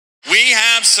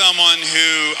have someone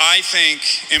who I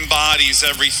think embodies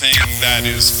everything that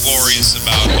is glorious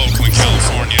about Oakland,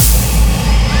 California.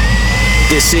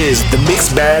 This is the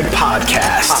Mixed Bag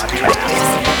Podcast.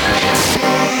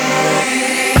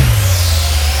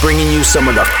 Bringing you some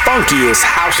of the funkiest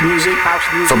house music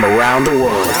from around the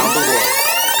world.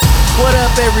 What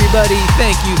up, everybody?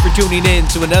 Thank you for tuning in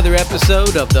to another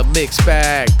episode of the Mixed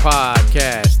Bag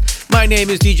Podcast. My name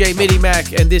is DJ Midi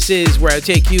Mac, and this is where I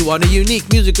take you on a unique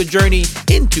musical journey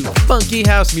into funky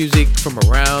house music from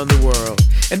around the world.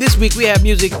 And this week we have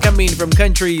music coming from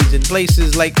countries and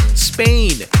places like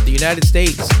Spain, the United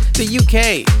States, the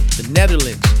UK, the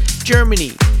Netherlands,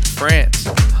 Germany, France,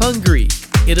 Hungary,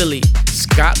 Italy,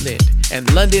 Scotland, and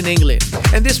London, England.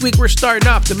 And this week we're starting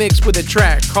off the mix with a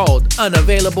track called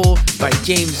Unavailable by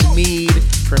James Mead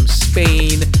from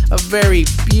Spain. A very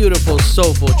beautiful,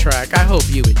 soulful track. I hope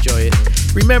you enjoy it.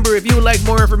 Remember, if you would like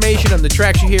more information on the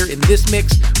tracks you hear in this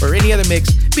mix or any other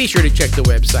mix, be sure to check the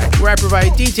website where I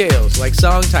provide details like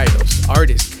song titles,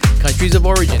 artists, countries of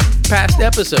origin, past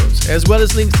episodes, as well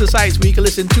as links to sites where you can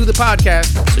listen to the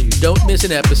podcast so you don't miss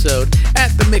an episode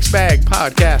at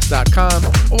themixbagpodcast.com,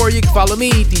 or you can follow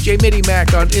me, DJ Midi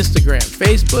Mac, on Instagram,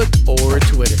 Facebook, or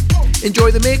Twitter.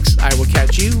 Enjoy the mix. I will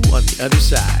catch you on the other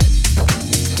side.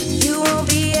 You won't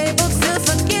be able to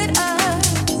forget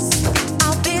us.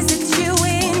 I'll visit you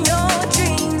in your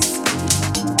dreams.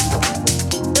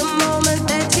 The moment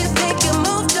that you think you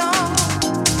moved on,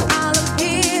 I'll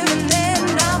appear and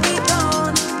then I'll be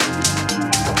gone.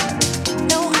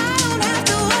 No, I don't have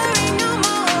to worry no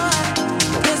more,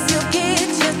 'cause you'll get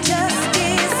your just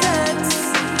desserts.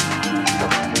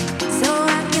 So I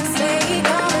can stay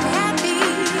calm and happy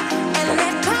and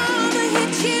let karma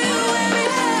hit you where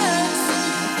it hurts.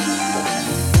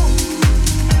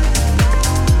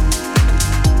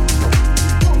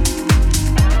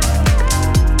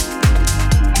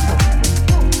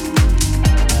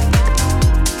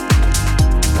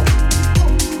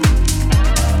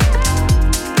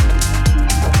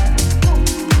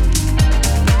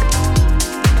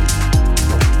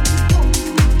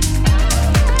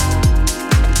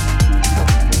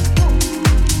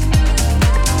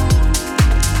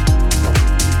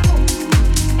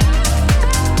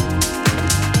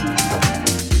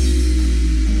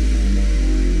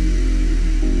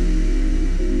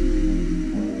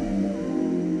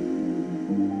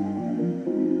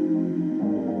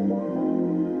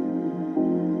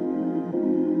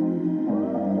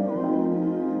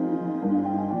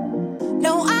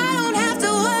 No, I don't have to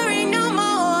worry no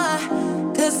more,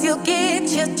 'cause you'll get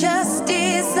your just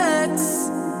desserts.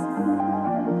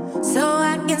 So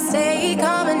I can stay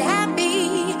calm and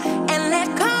happy and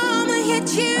let karma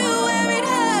hit you where it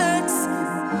hurts.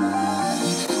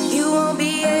 You won't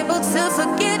be able to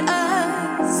forget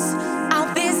us.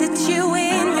 I'll visit you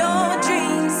in your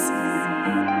dreams.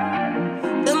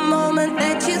 The moment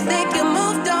that you think you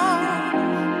moved on,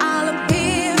 I'll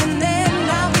appear and then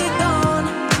I'll be gone.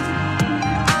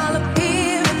 I'll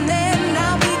appear and then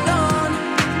I'll be gone.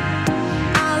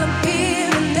 I'll appear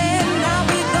and then I'll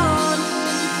be gone.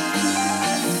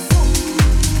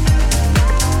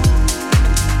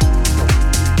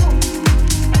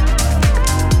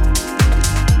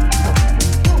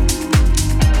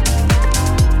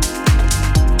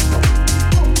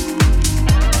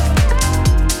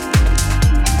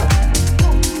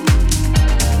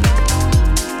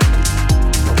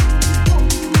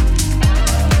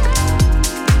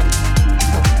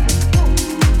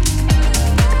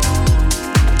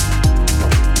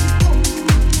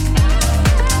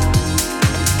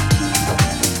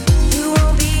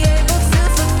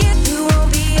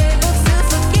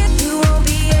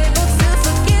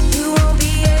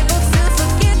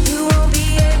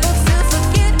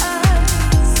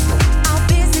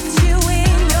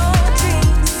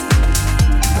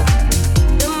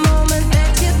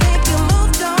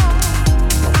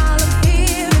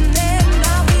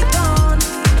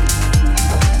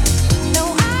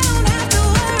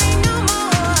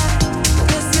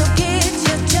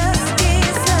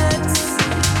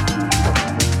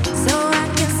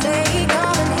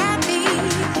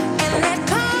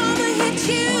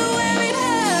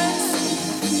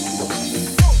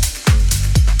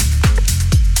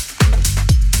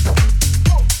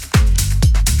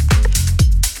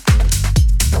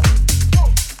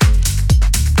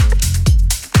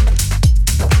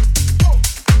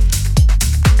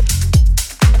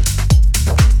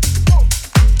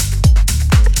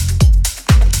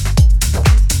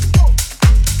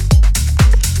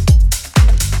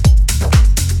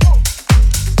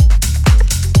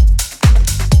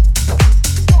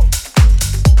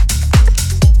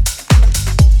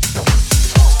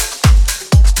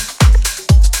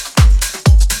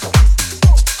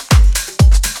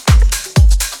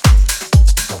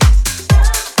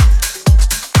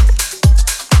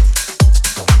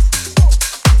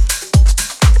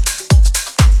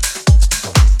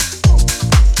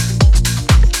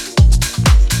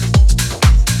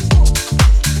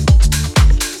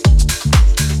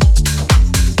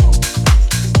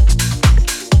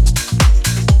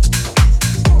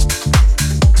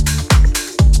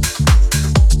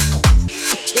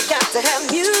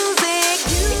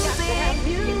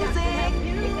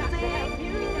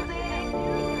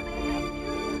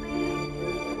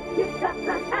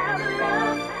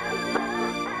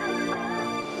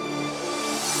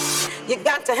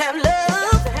 to have love.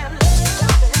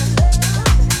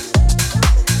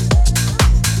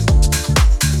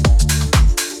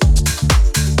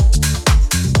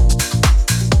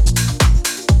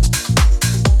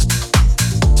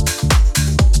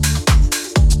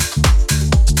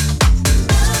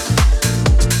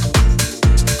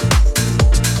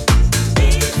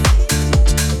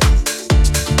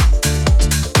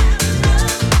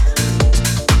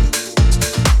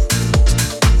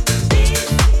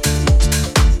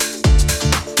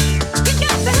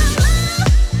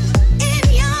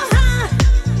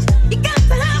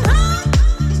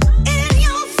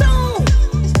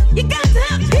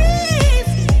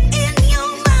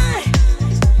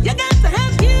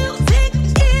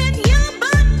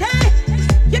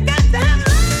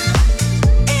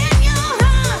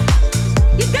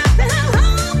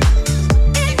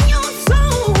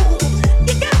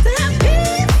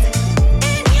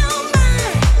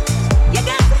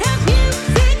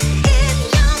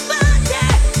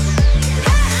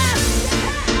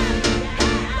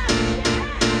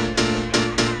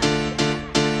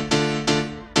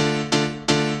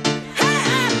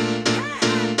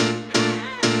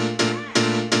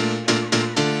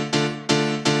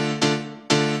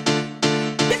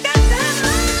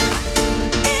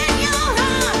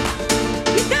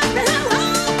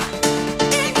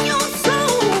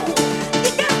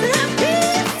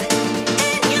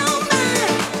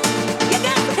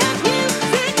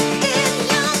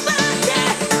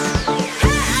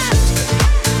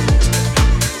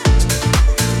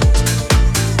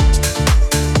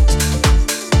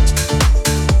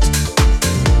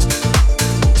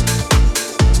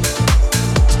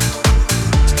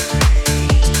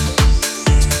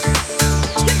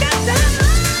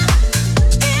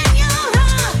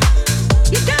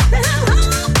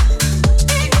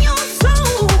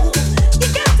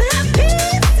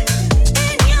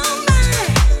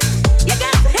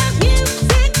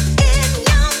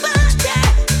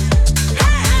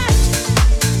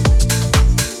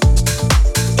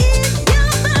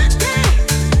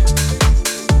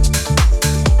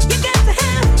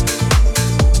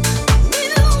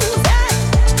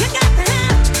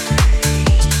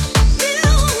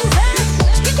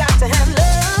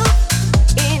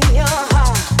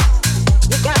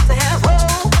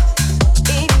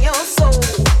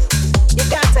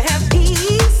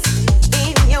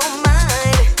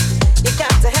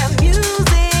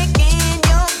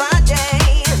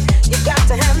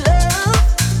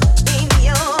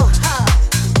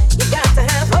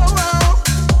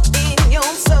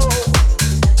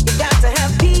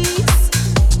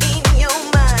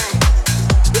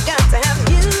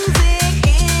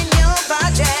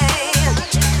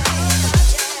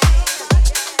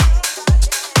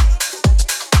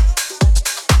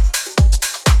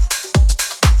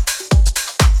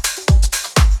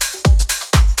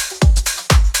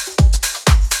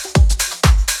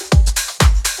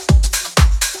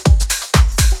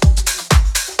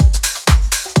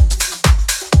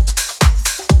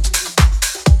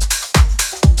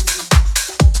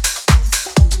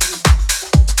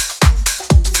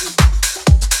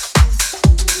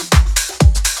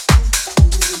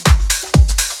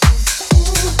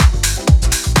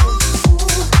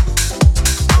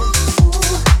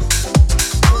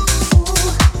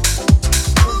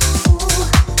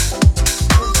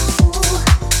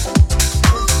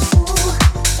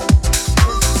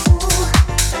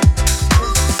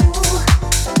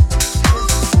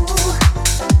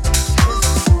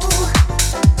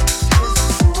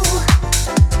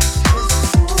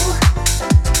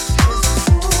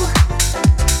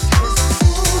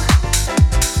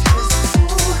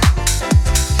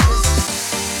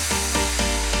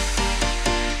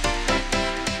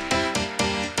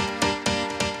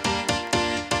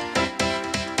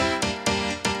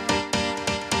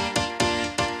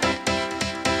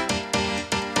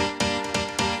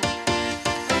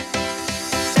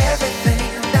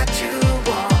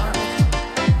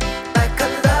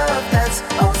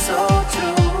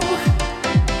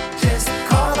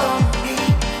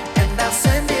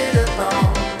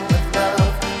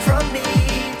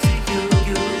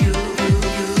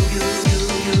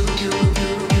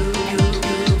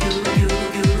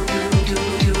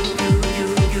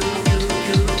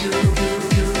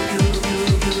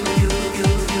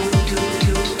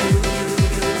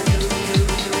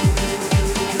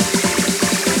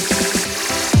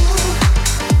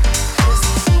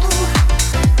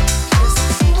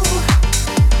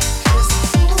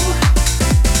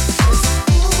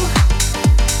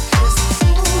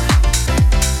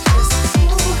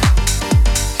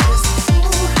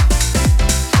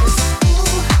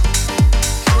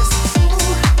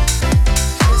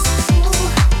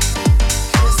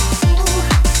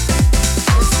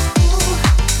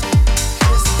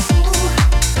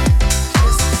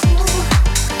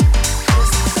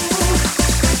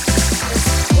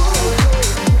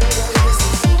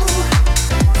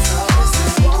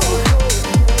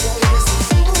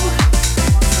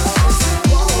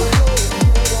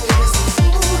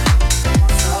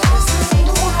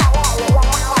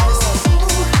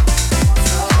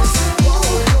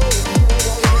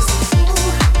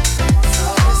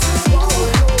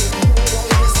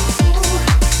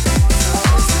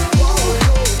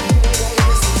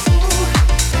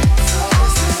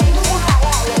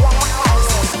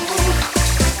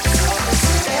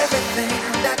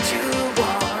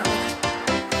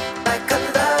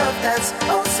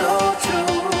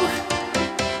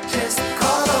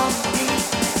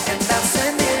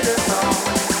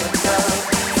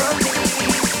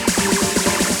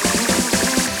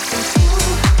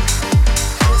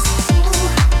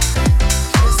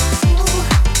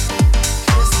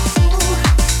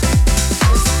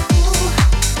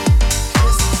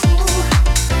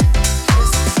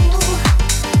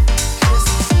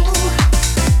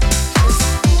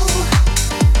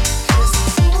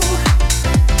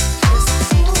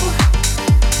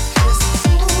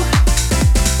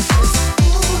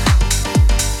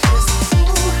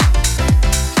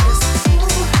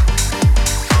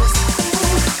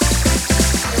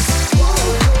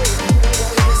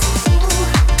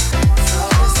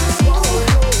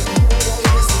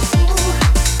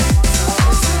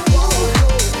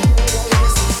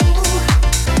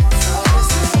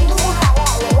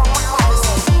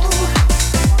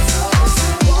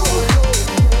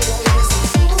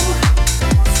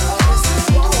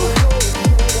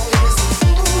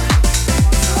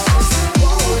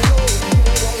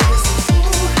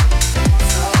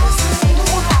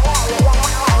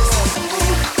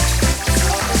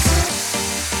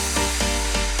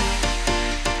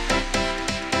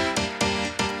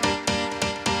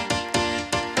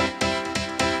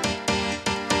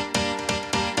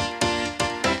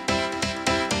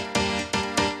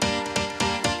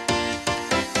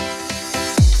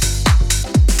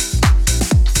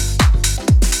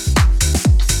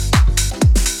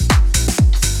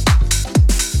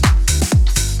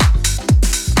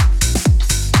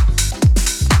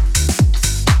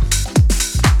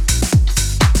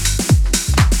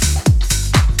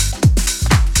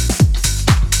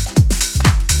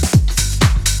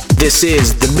 This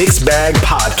is the Mixed Bag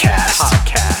Podcast.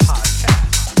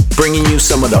 Bringing you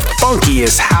some of the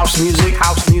funkiest house music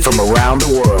from around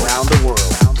the world.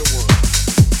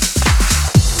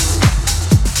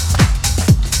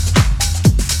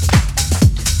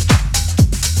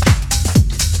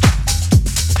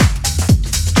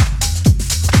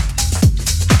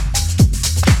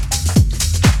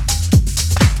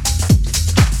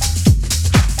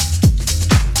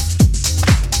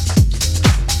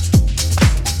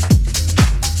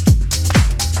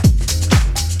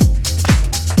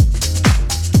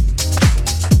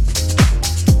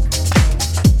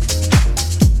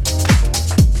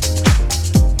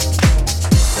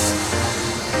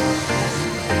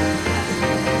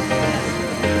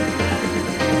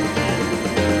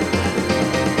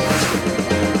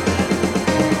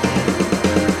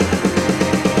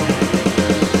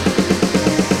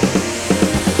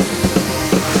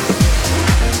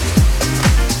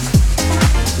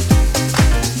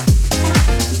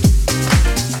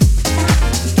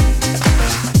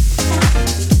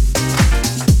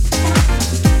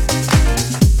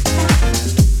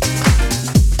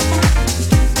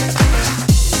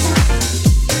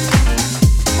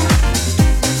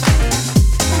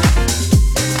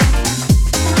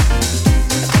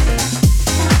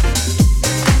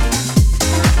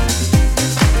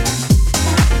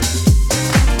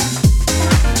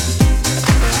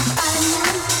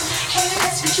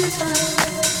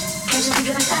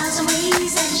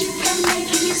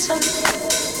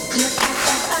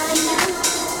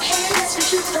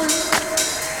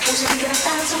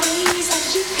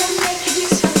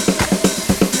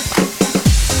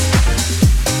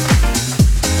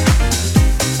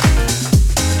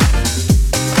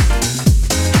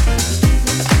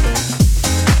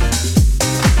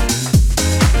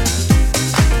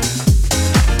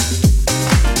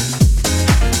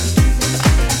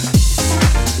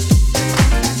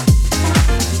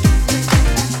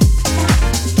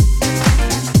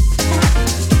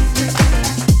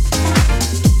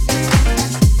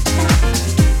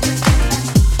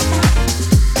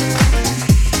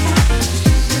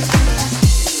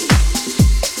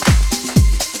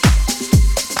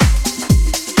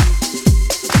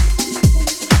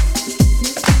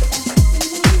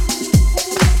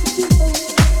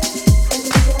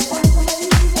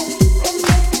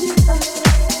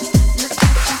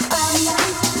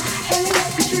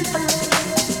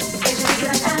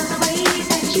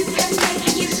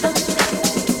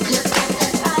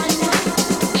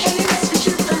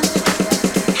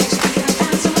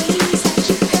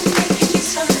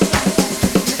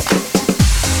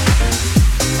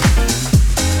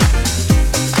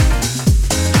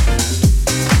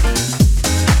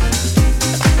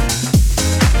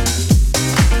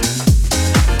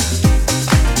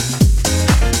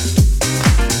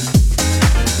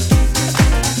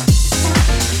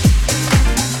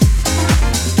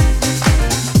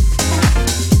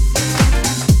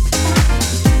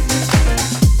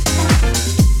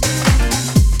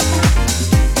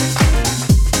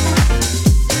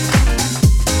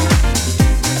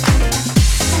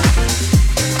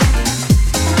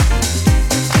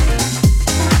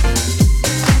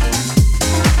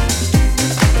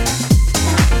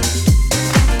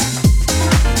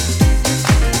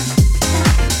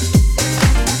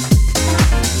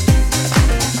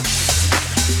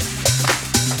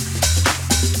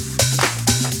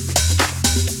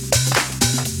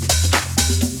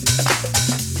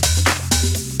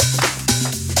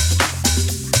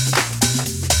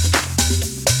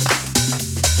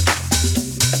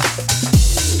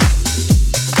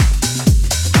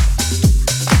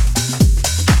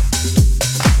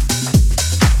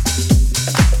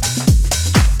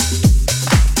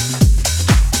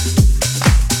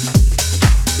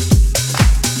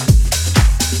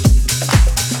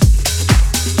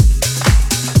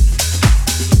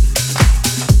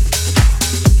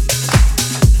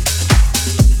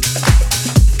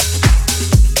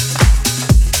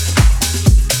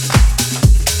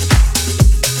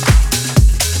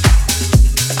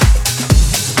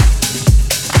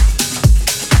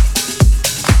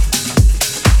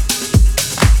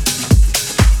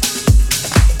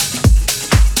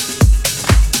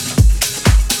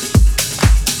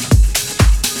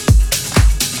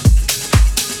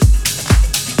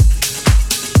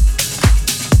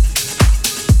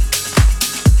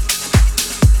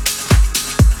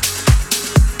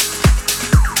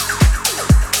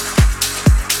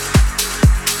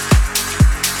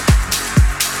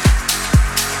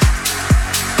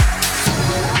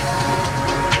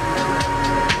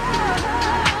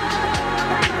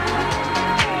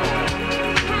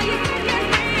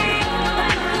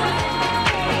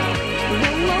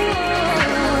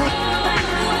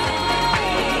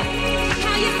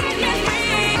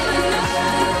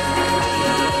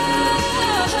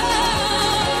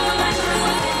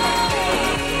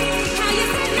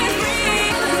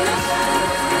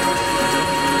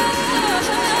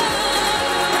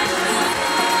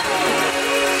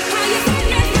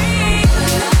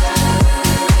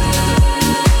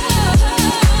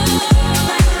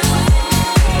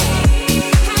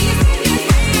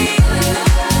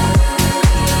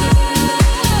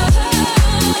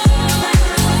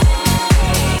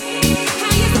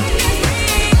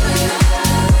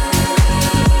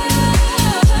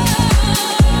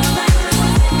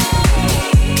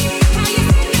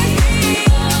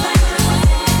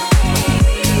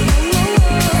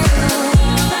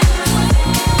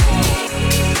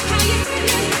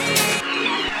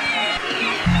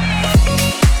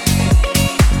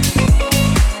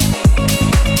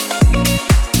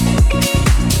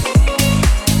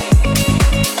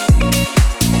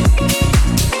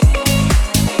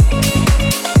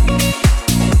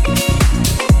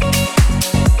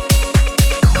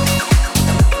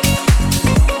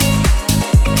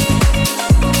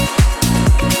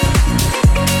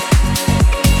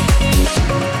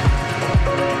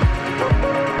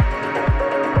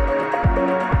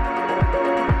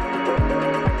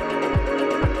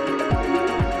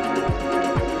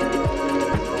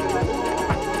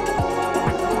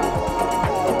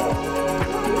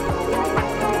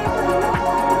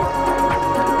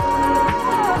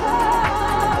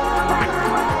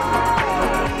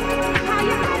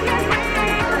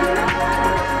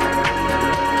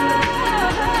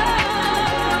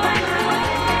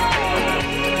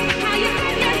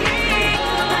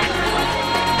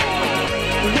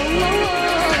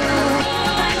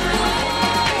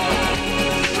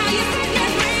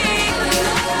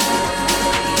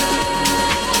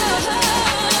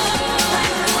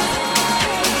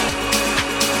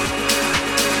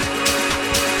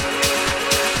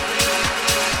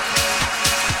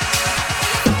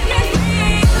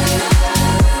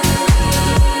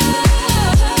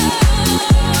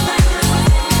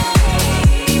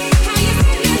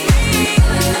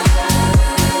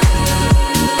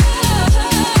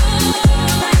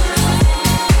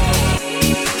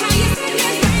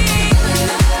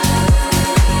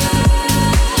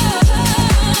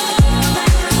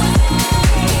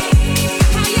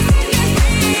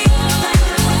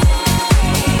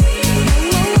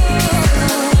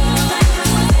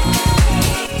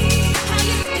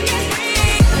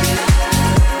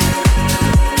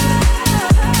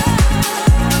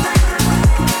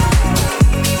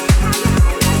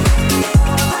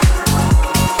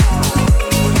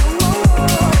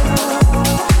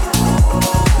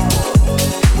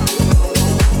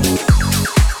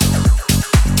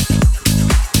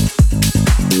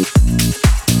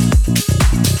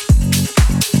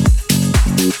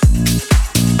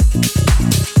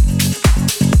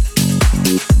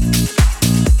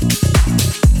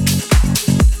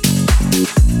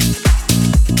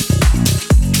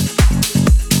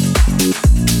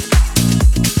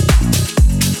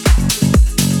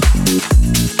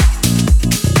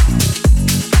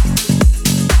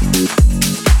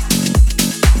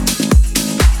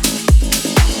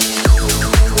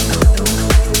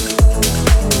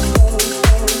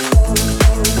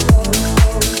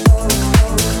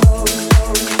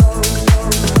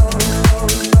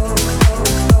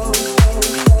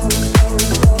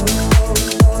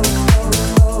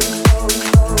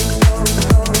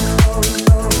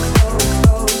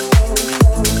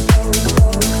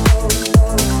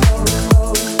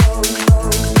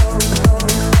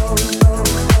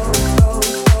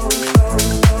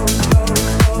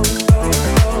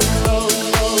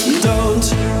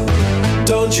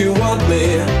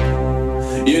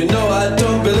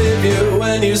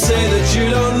 you say that you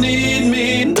don't need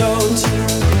me.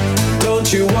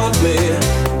 Don't you want me?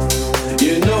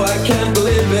 You know I can't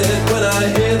believe it when I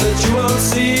hear that you won't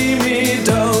see me.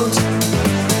 Don't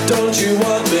you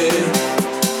want me?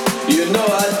 You know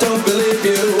I don't believe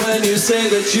you when you say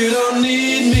that you don't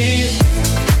need me.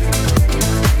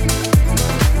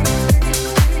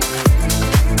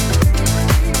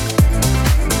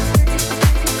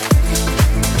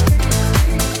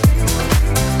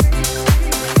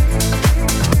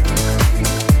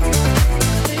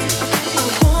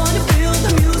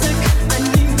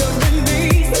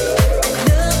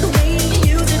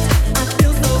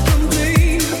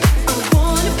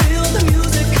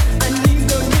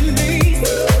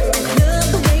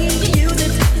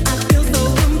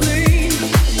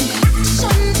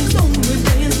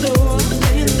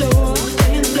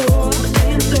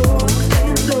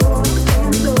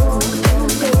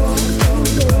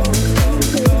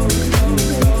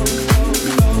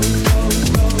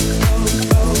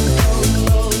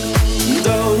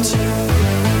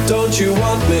 Don't you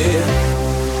want me?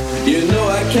 You know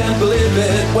I can't believe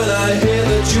it when I hear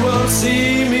that you won't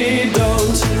see me.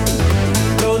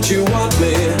 Don't you want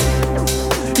me?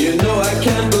 You know I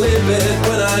can't believe it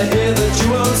when I hear that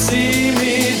you won't see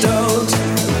me.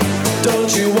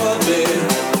 Don't you want me?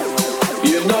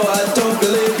 You know I don't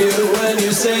believe you when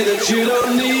you say that you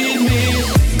don't need me.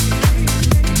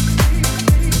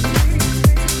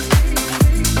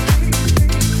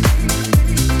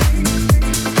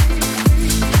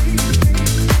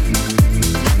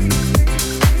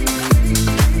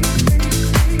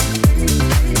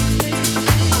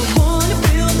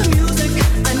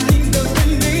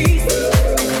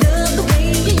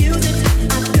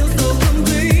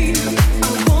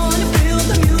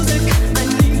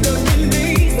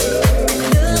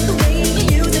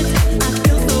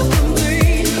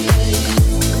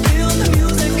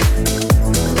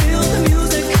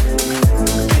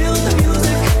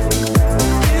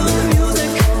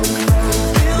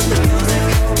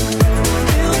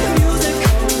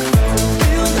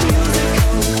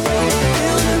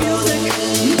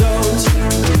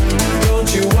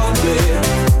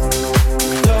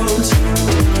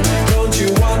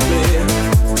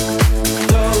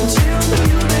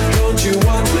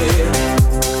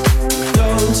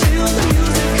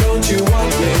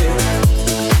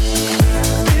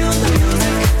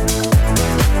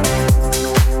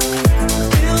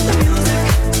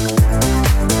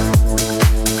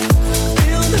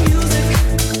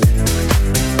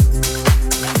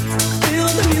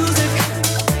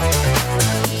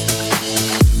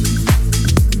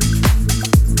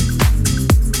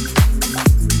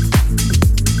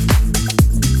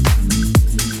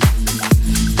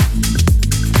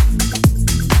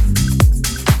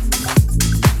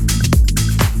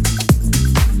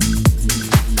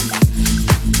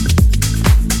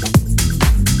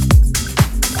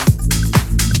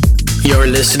 You're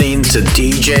listening to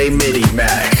DJ Midi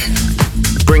Mac,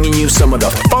 bringing you some of the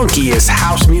funkiest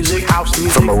house music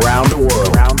from around the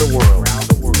world.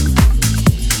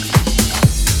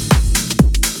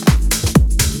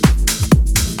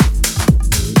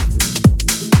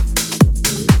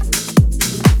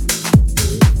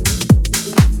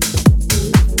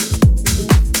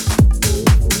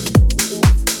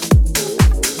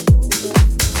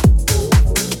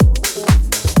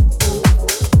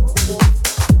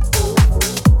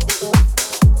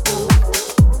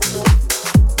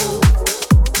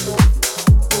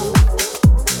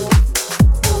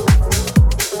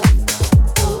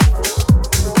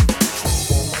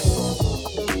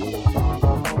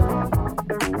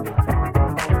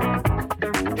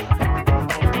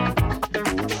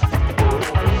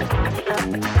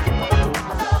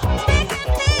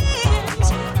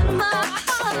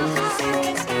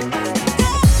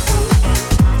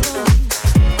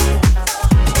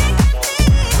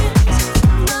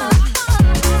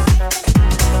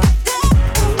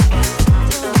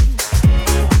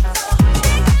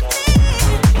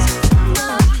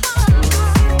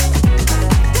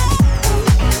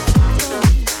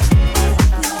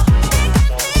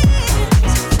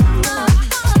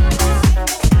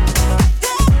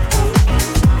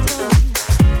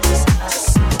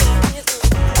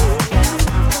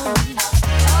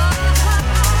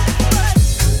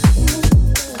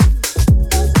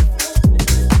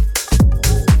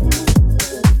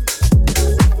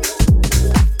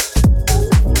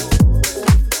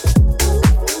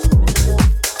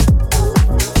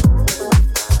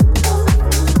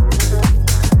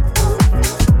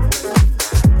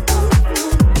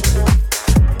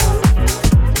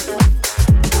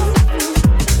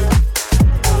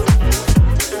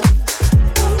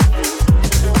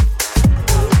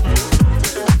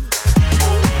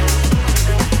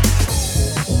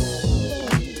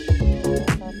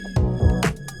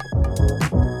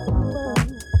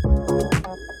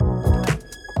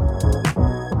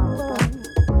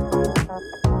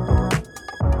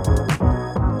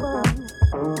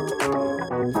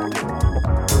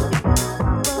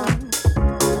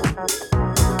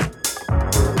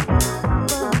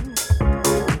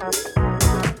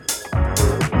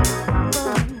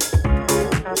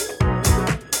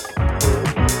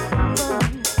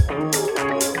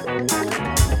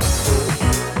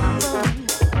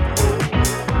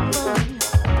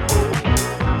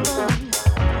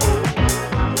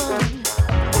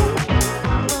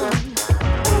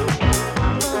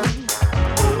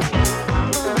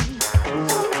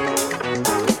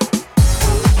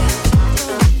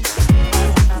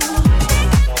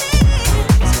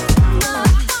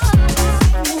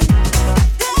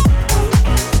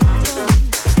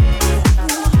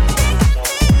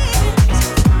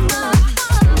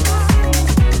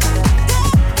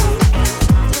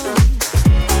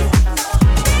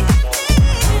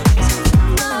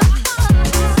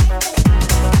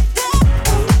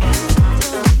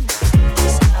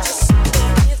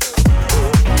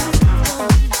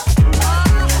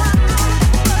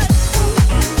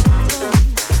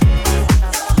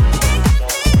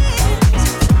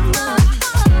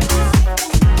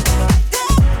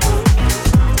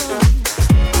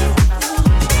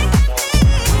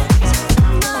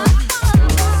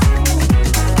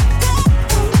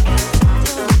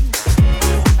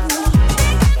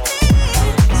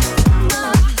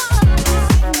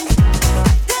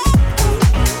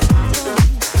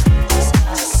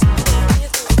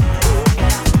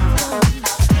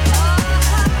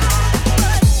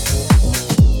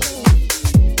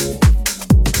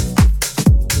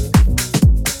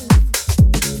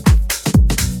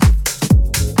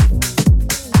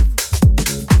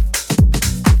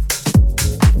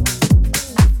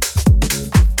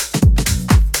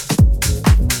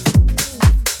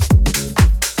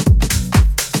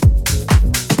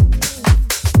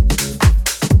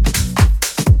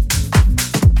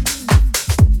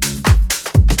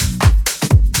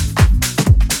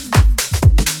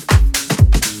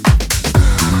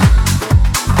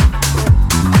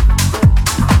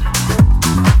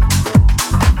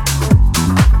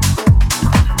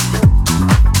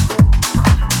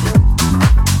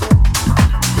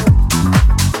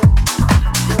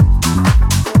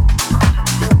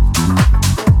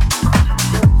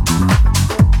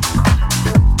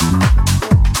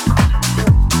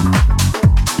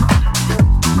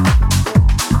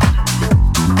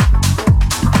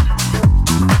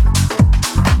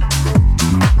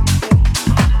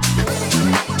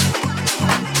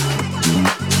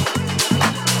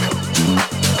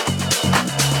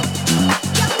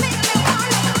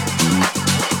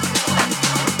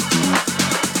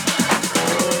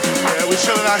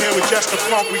 just the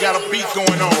funk, we got a beat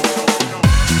going on.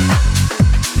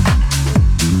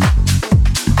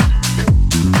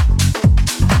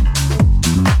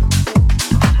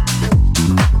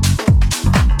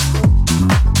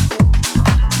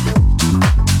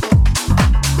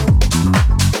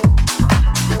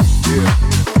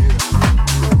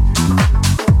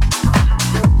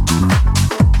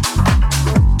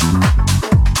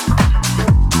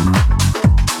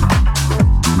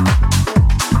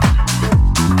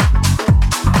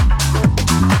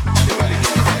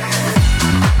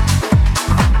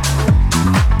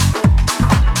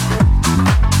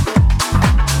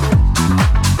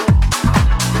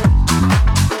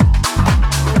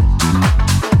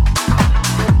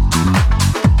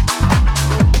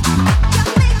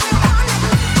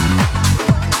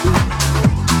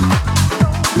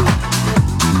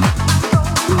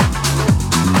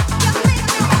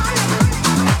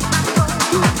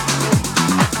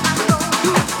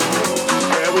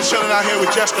 Out here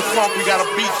with just the funk, we got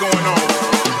a beat going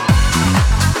on.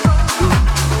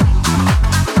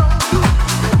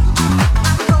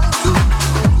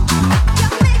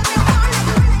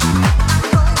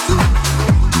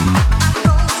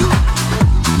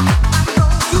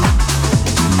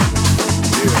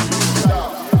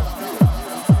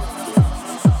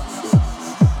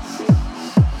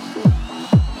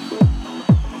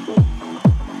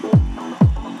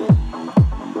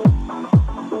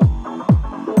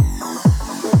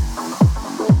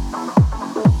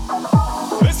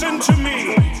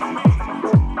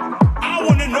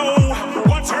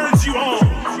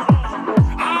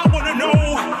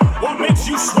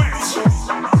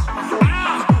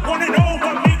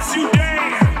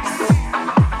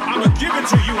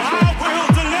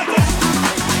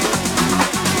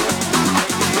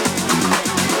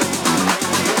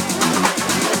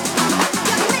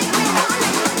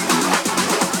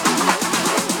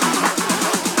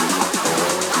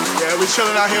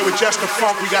 Chilling out here with just the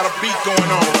funk, we got a beat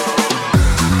going on.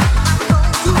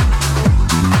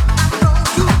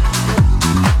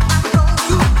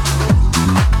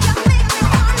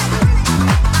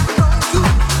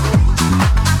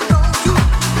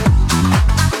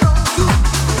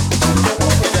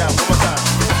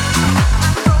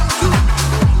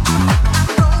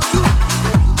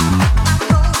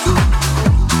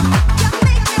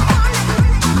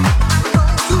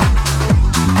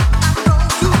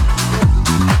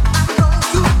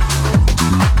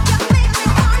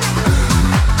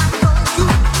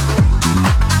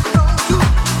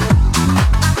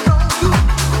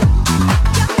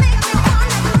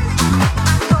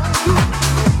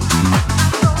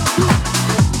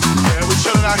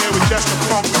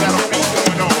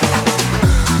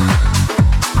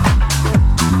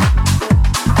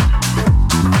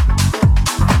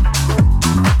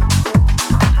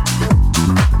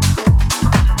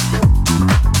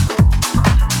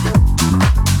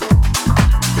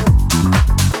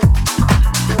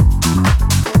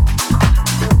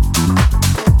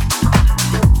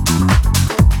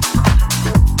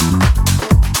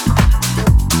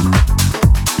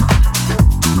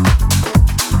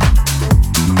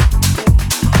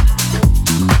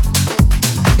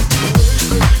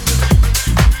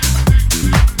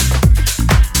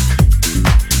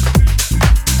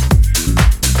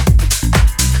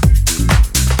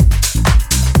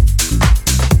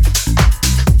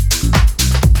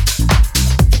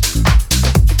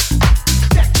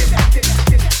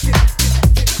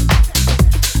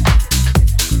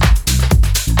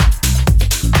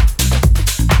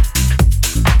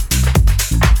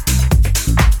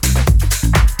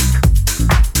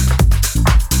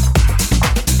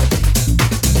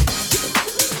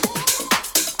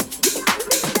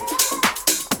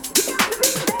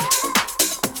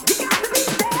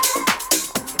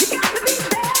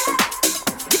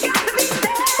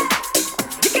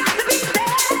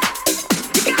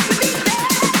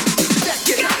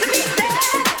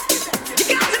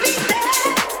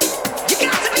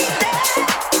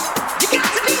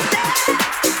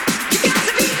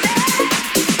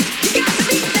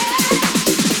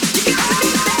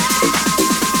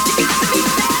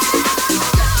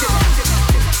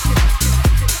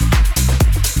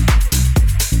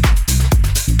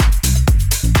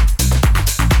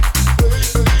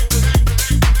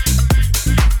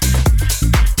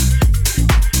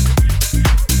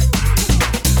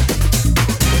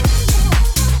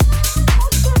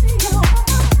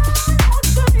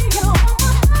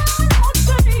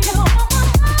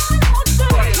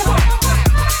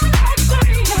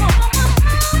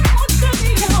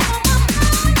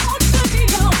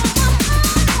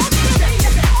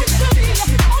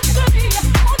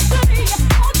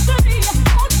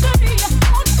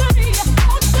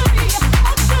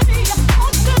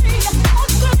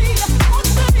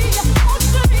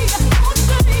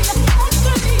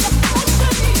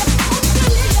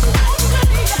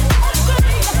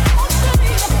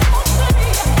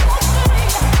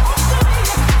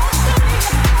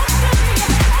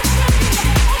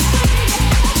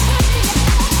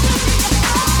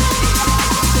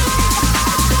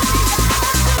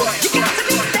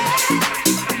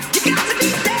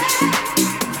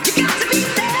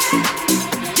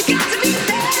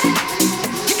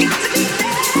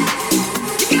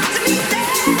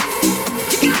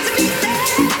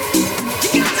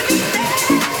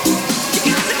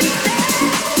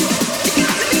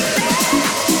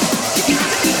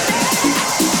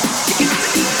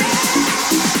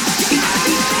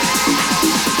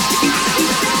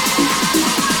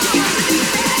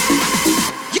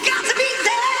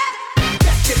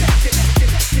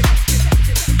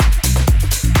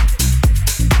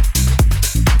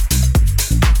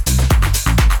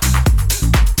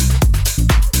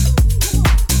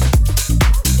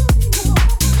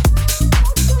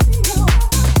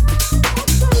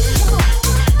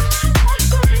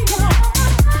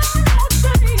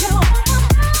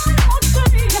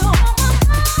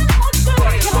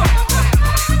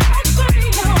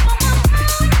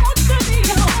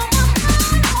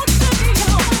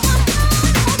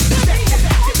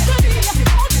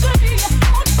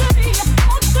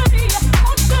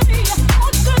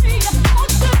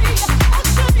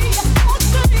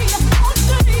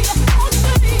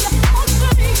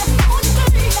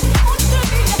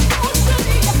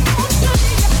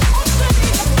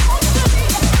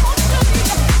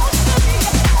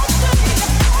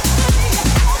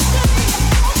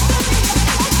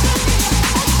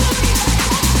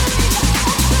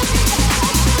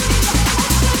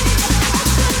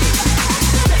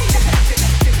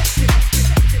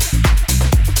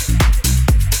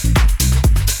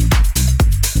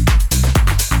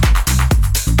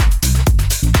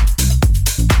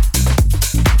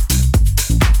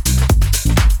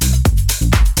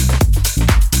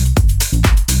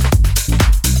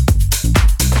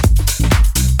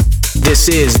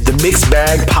 This is the Mixed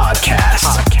Bag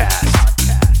Podcast.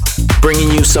 Bringing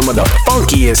you some of the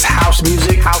funkiest house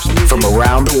music from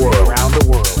around the world.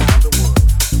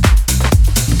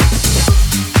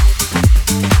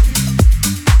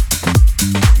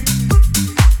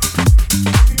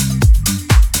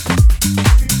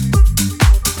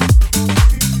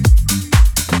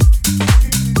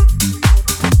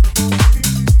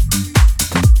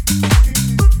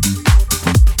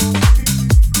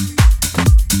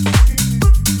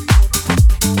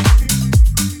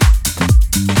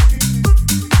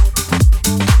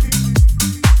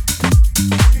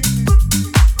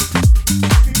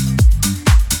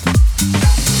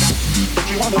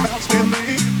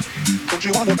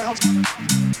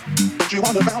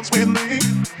 Bounce with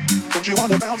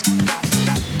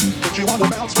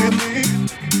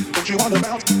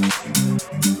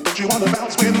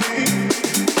me.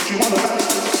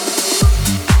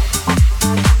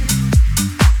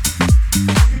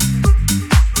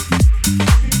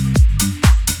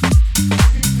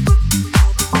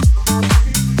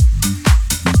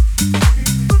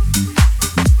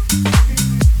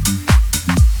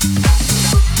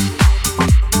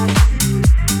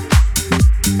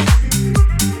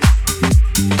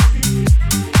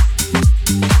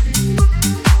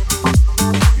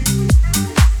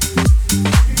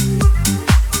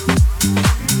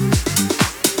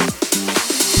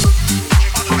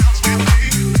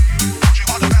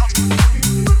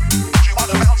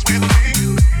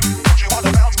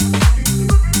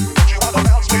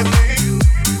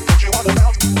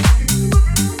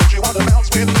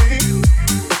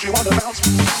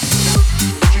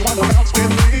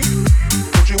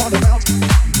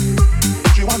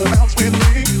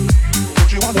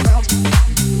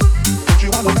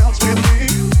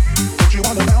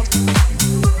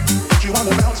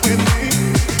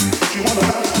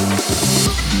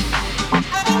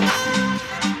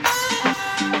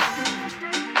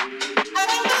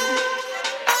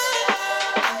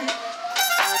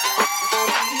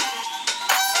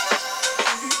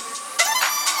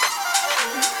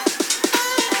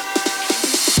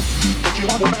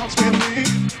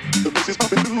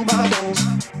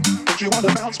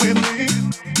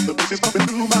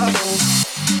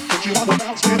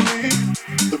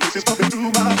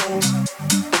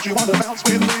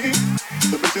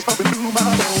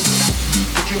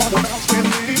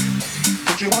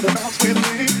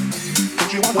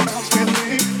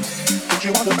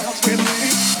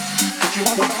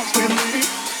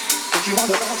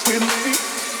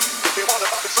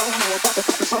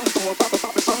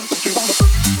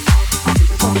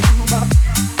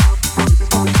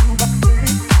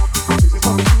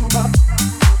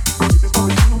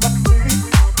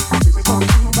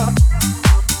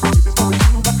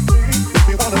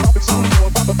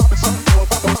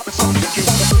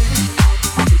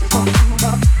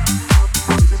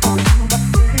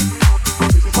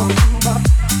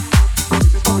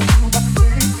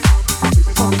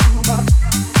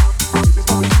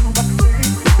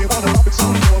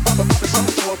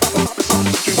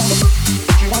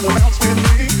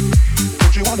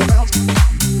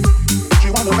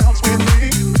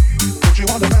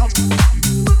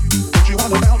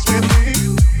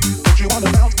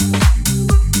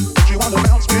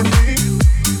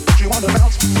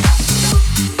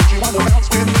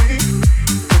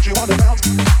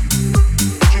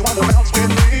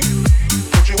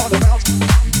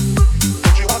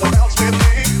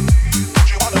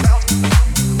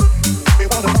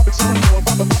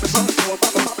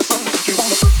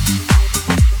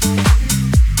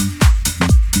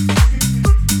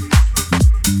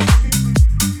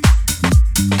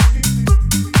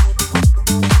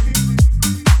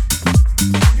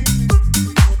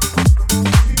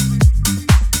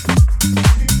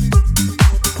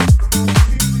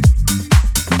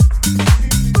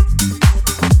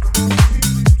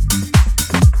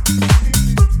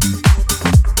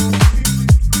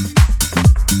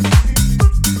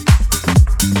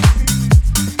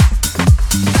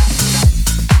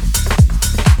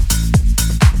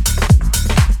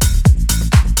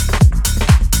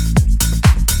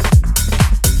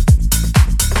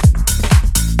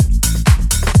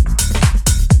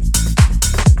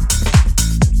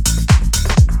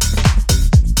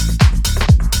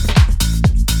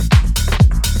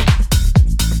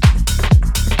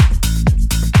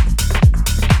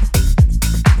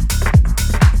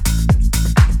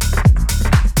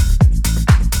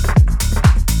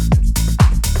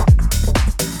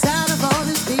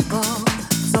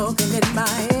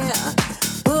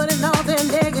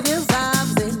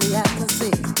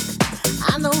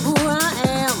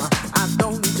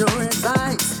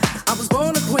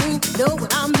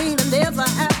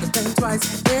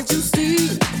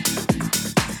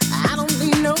 I don't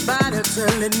need nobody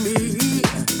telling me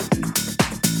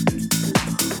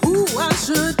who I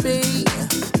should be,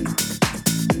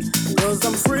 'cause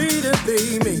I'm free to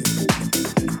be me.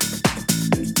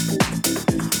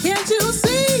 Can't you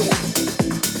see?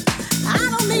 I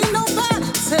don't need nobody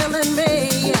telling me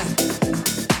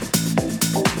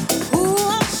who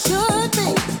I should be,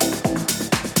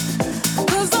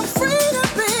 'cause I'm free to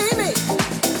be me.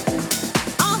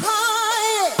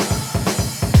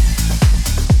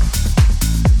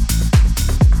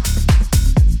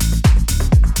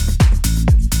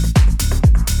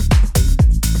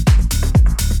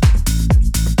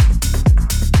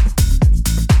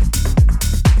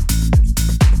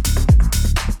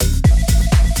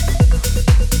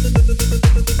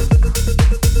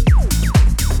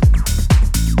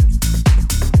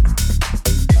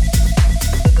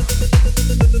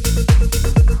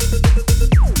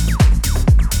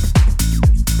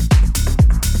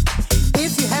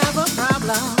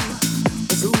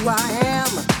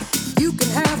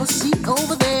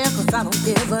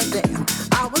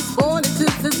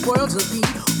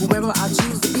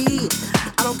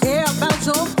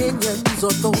 Or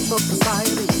those of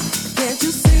society. Can't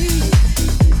you see?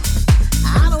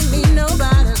 I don't need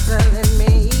nobody telling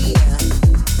me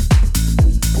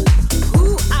who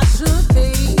I should be,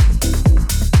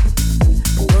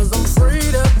 'cause I'm free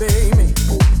to be me.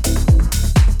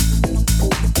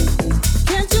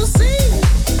 Can't you see?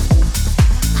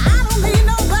 I don't need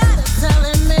nobody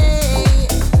telling me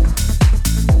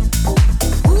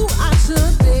who I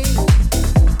should be,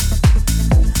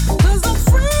 'cause I'm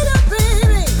free to be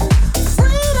me.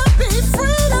 Free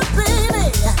to be me.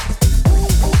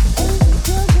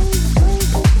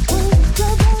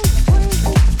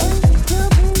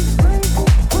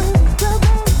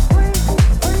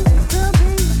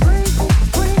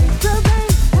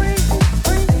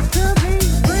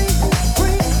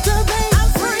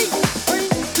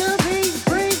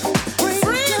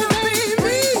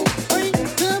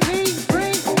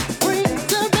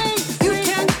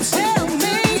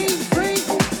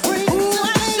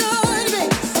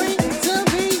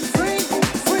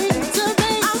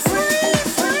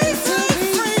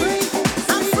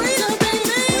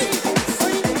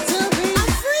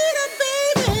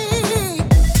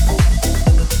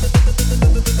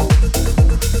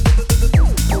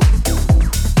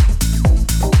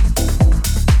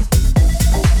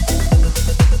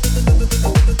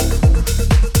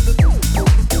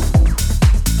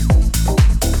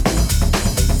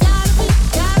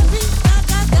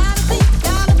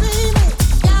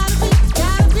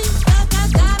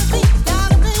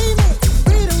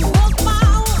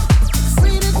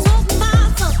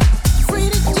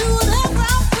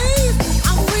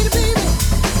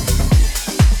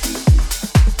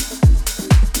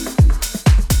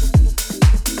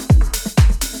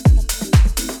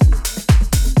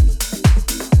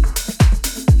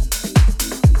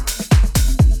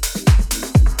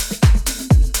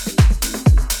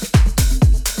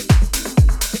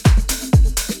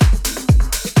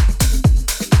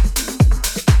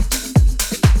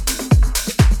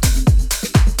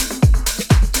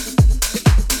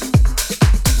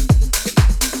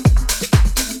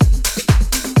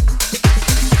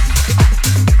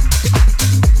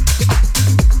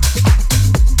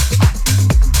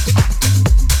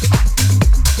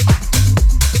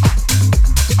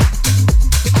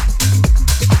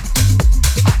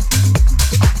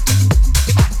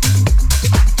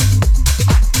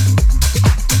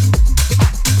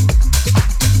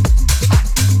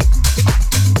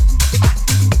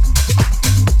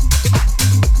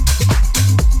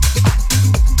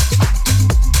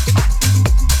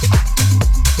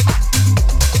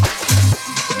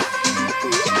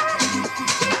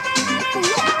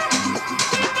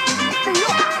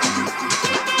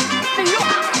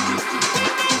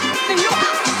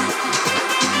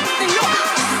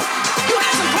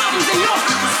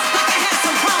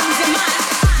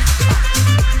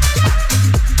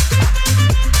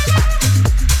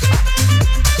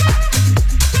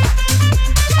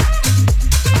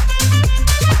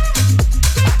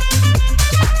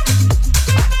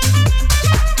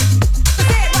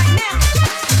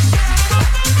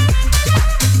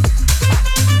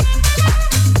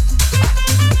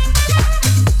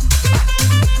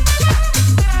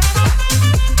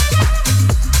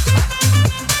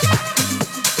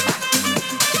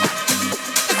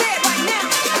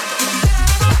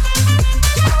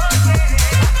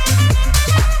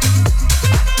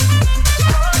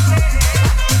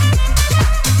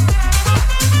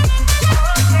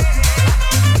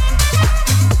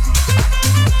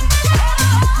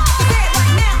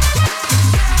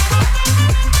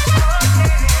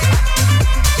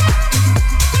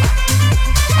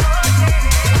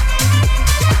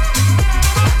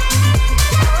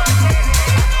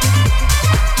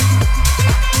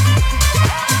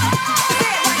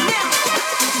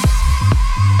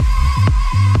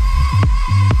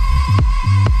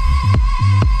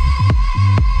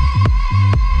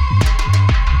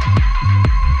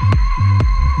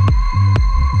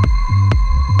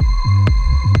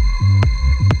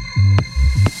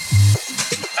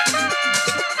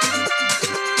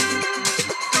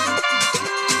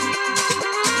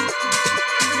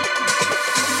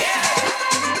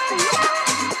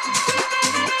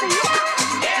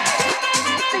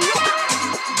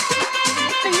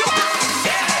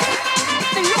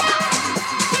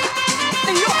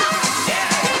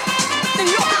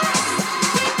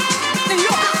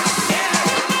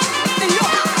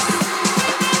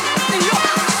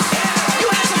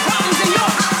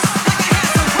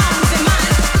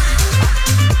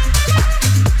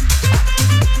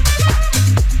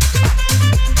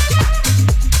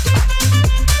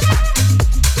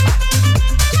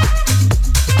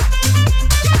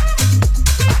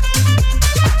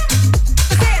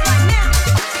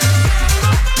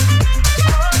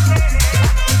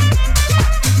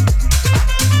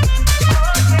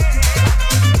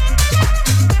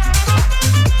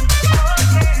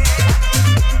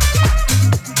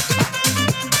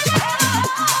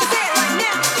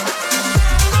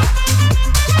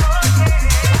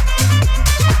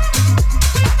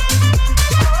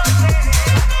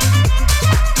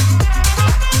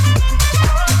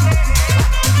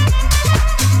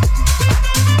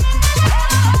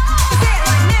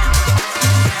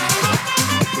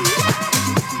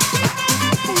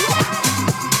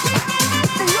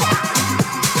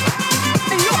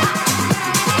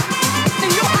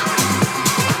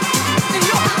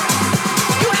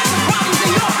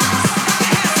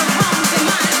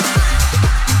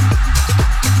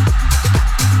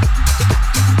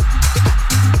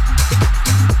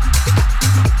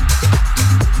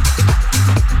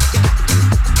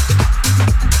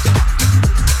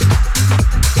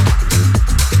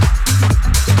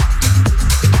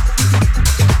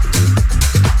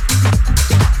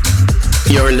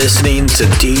 listening to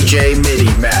DJ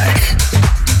MIDI Mac,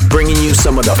 bringing you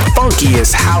some of the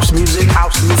funkiest house music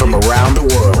from around the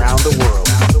world.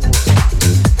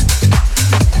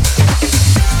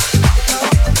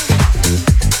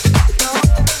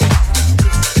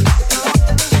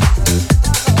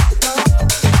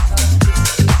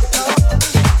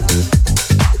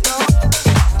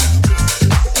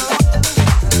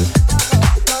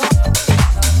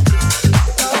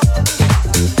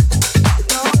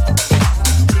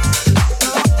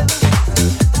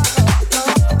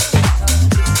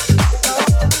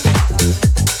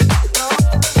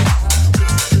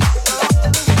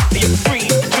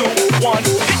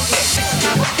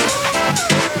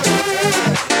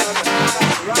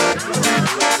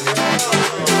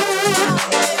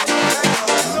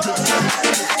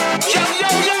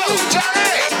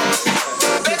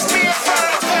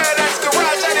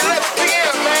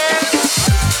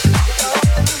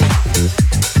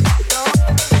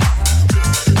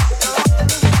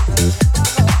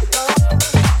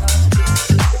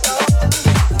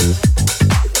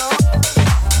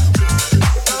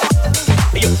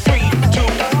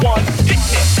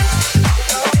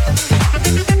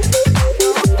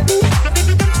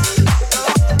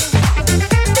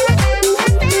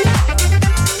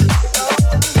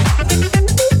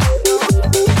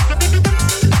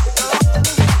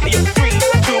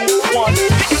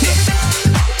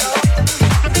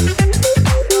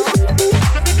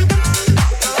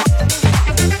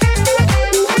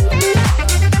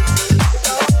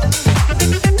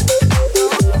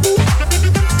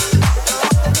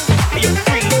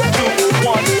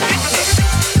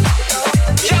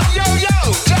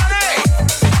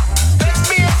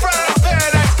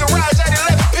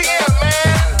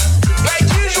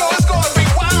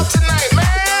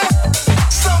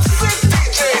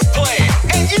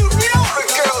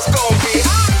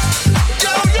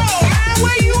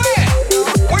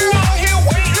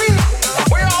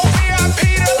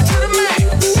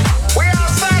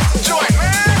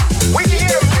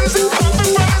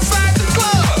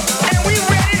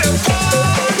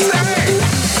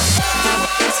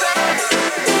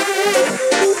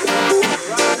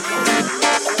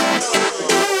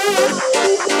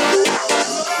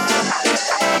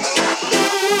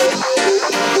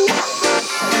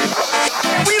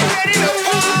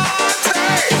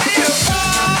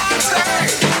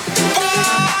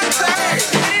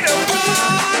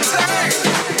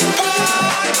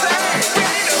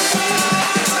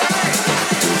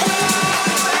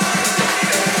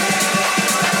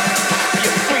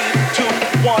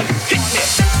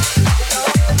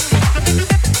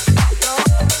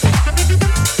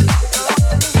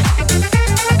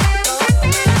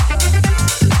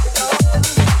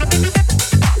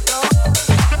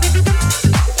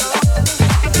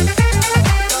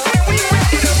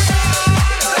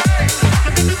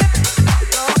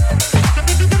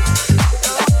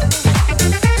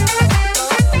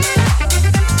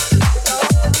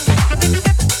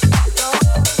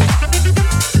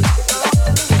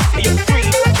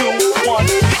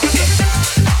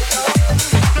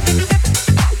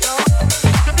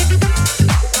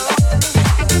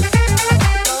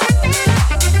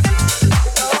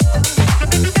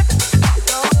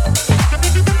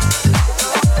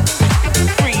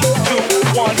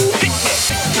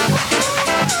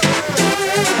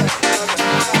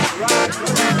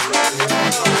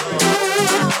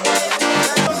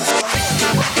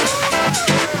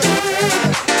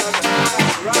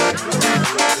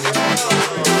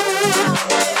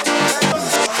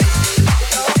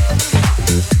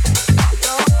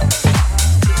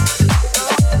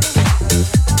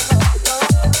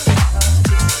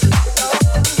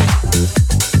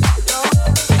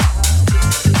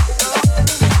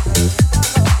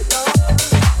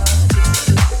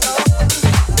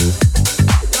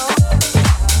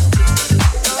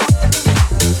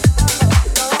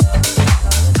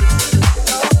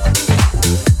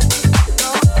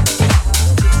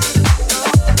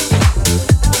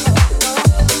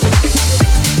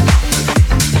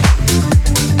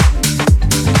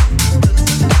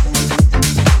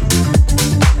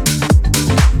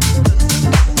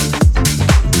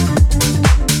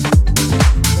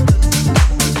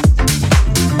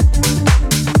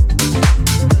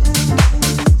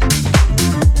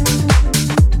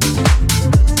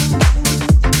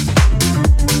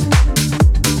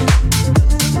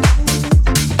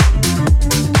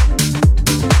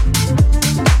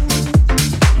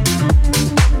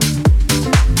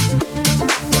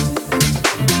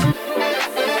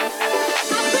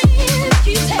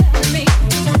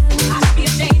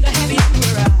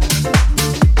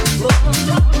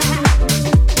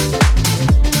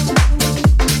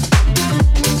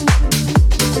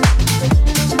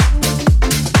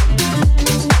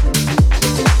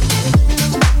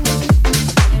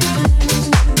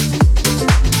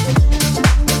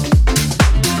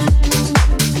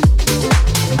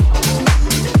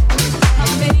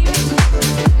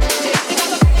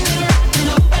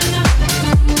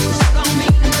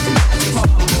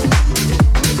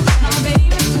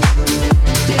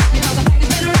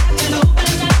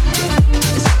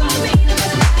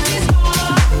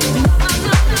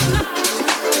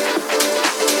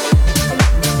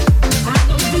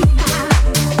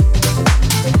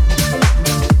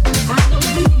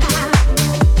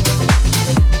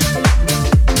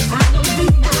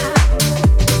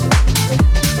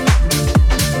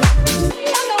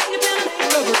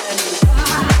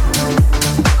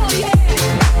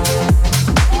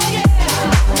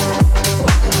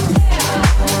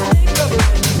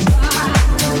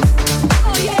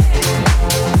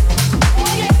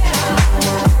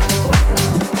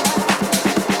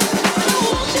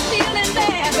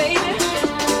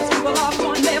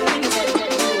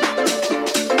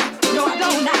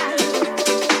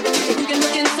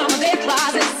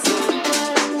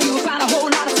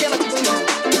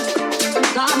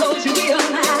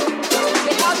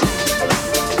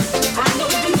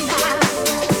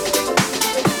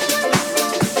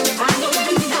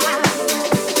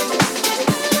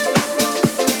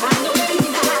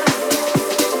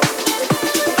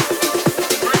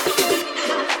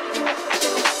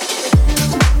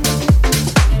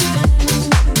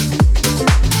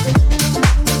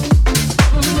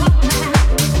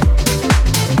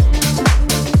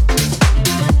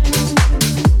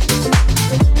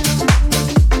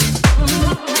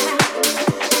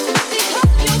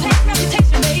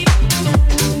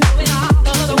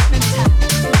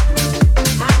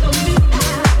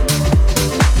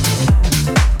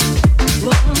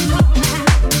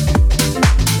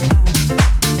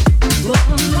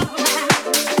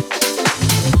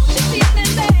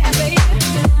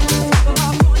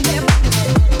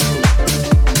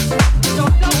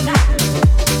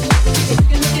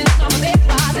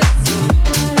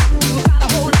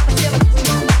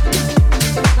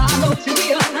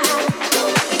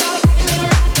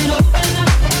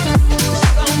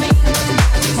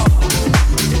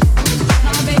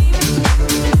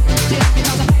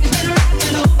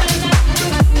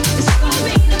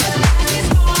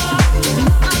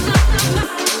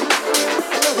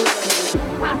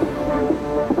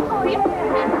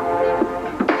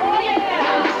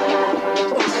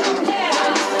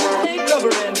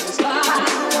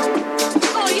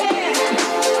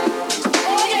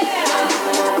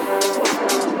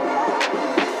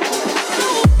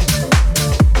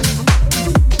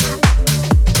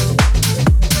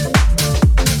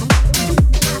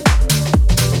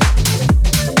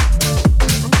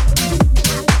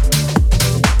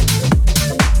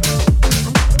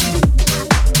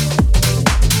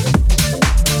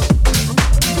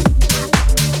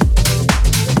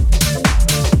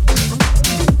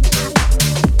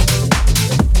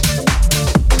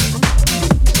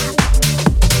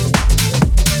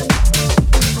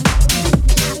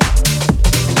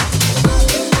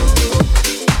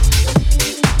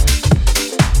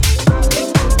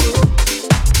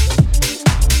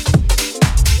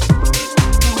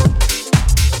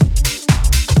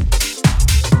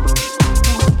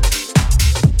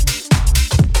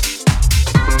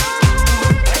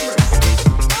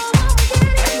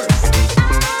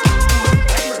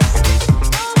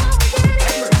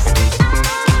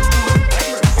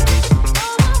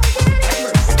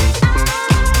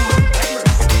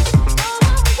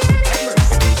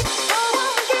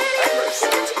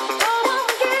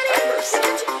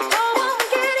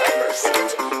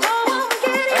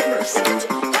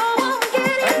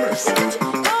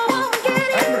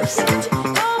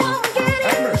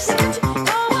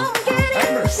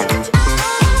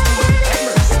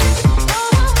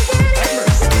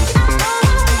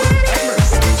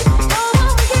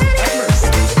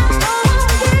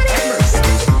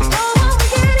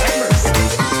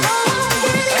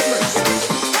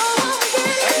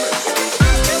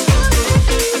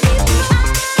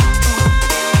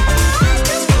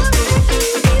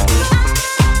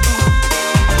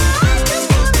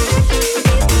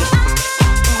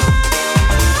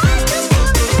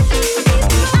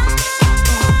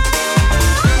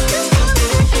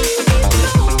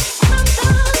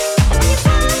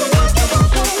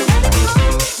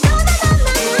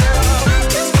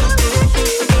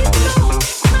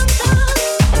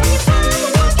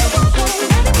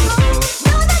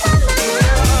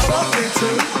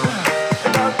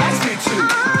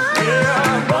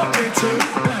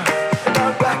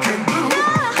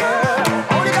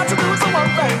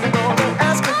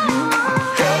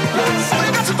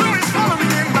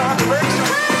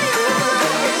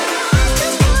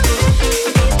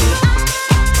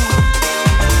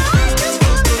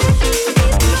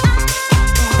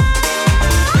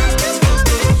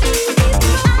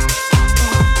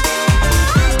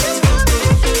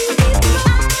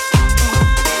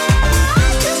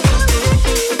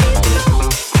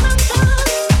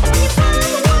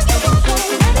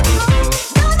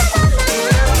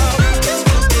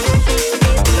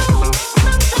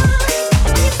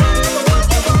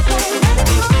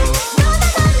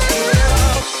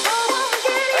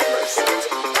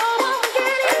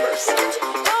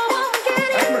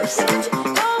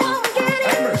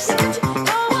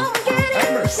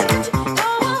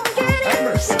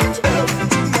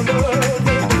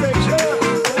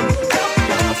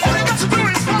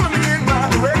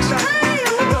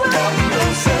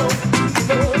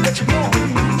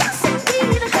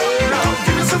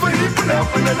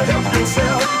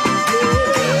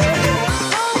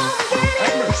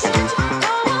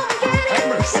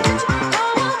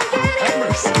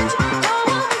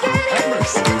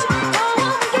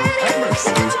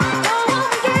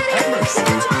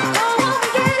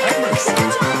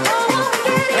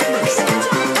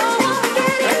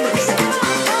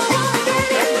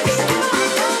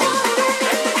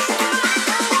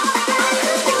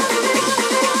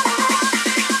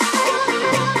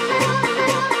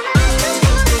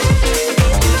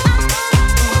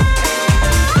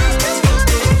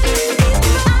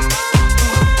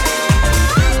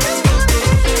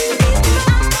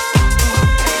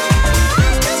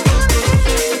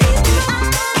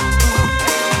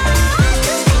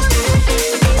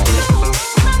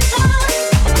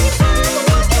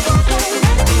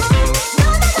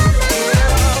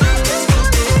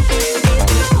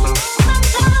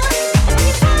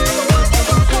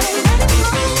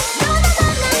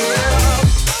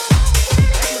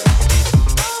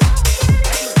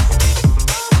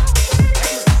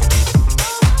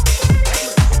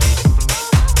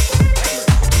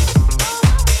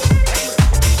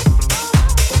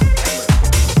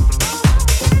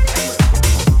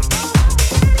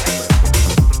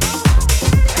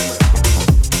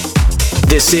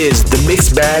 This is the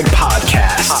Mixed Bag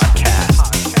Podcast.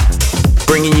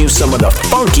 Bringing you some of the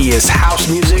funkiest house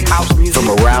music from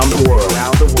around the world.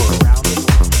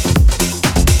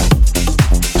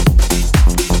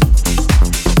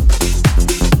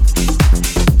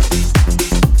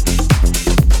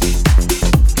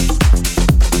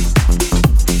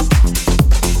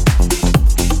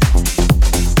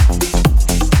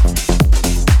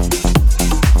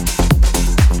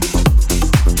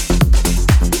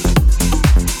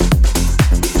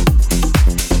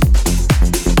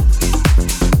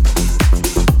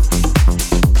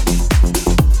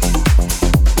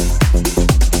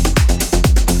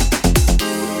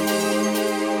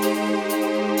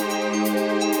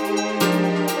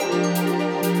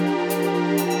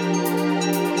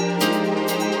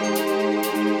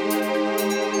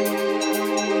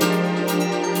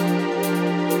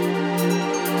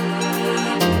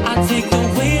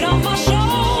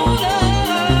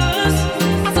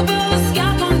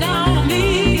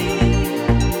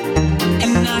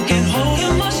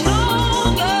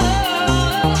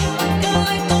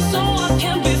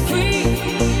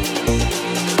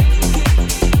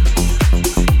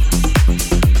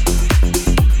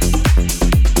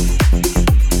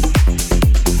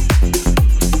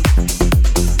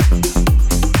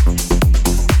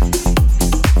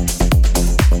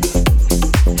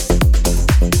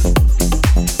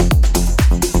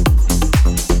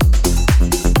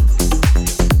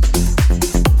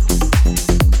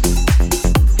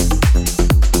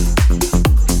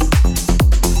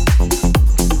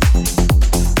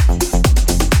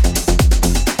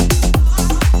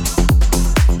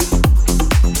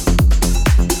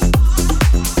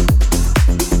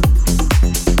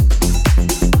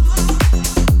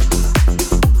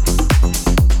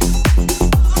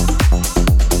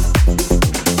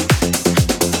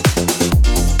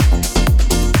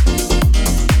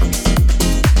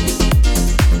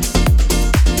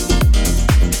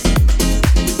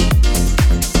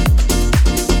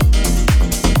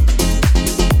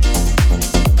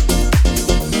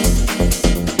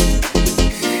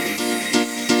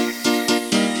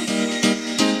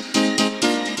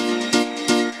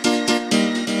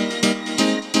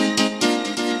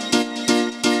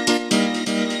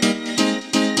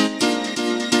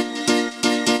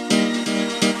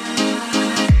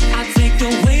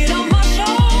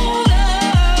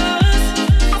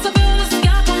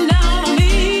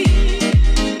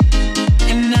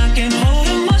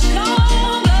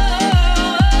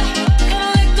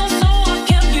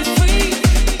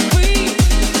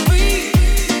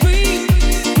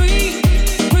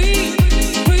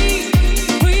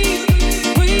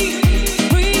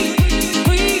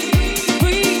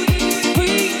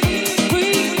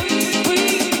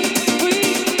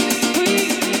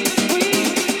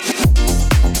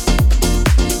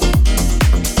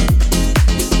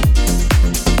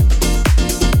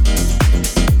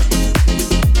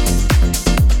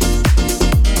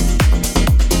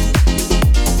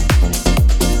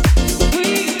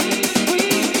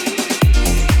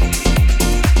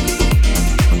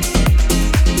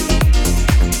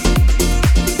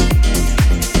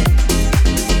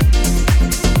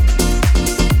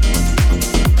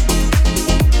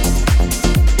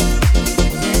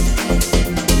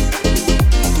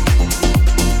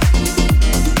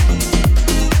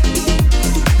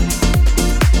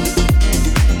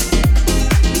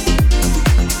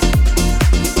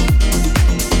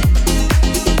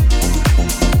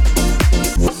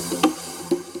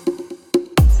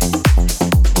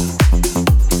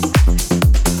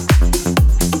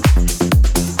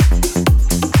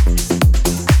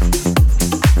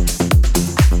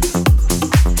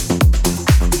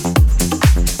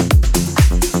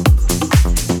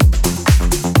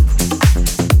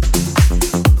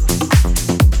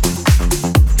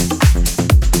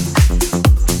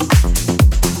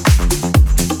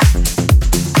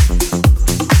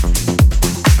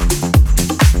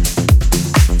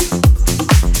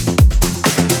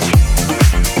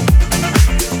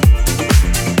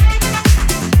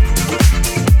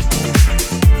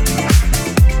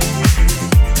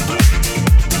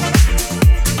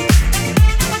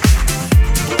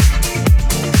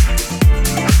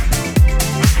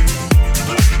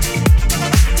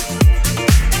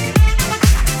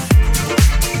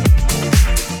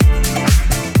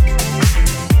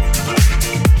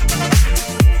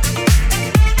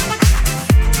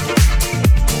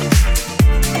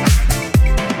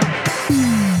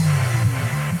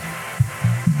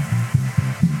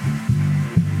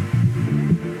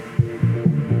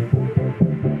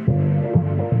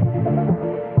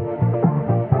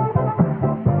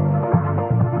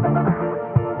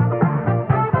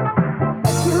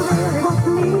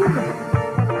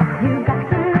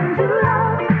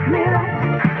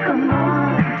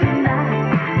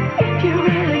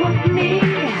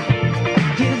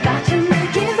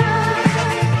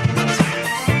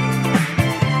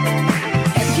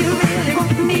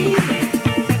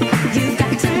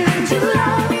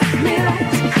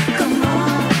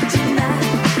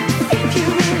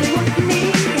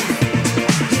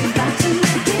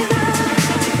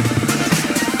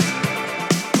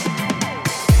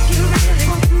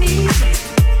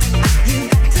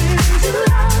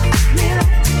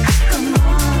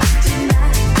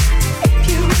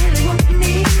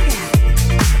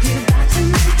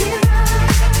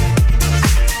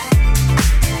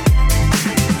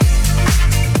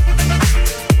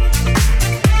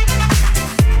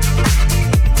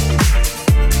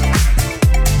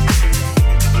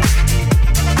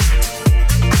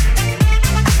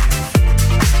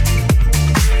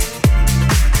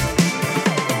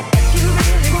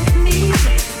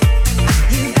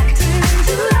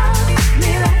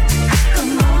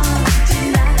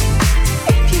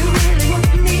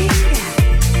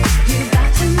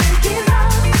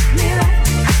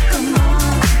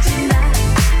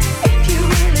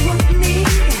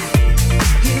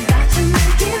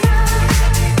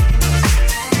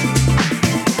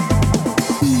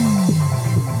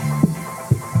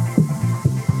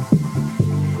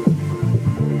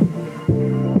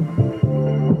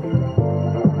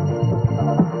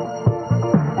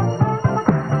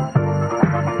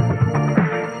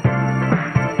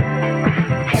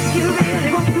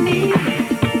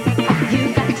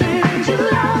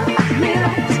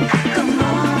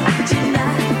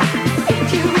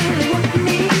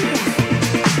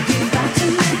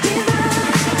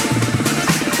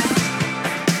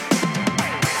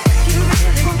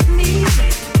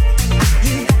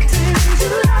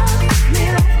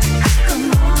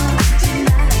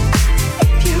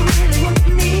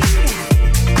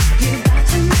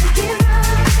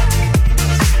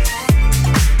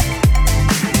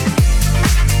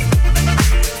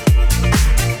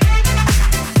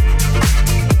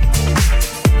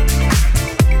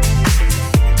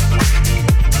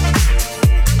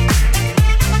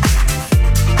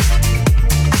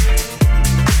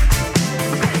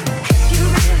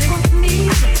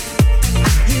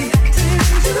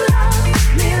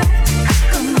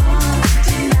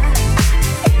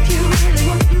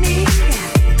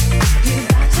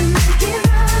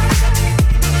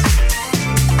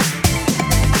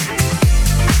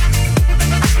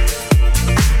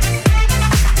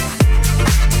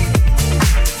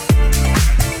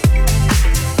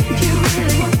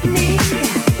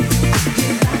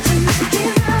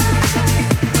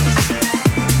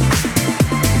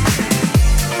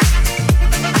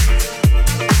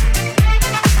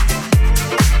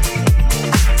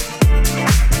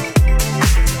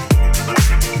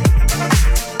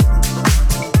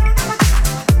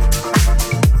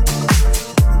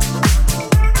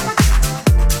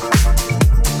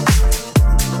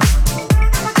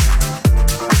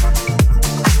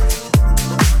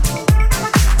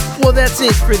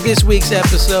 this week's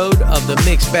episode of the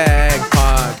Mixed Bag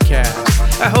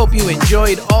Podcast. I hope you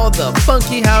enjoyed all the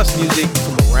funky house music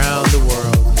from around the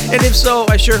world. And if so,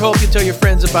 I sure hope you tell your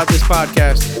friends about this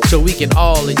podcast so we can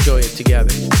all enjoy it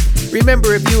together.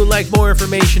 Remember, if you would like more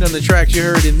information on the tracks you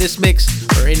heard in this mix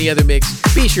or any other mix,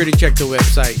 be sure to check the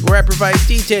website where I provide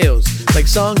details like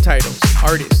song titles,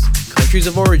 artists, countries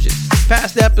of origin,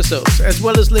 past episodes, as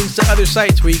well as links to other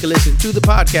sites where you can listen to the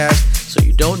podcast so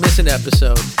you don't miss an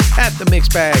episode at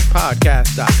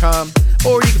themixbagpodcast.com,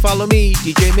 or you can follow me,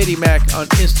 DJ Midi Mac, on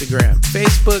Instagram,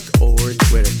 Facebook, or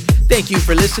Twitter. Thank you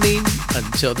for listening.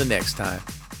 Until the next time.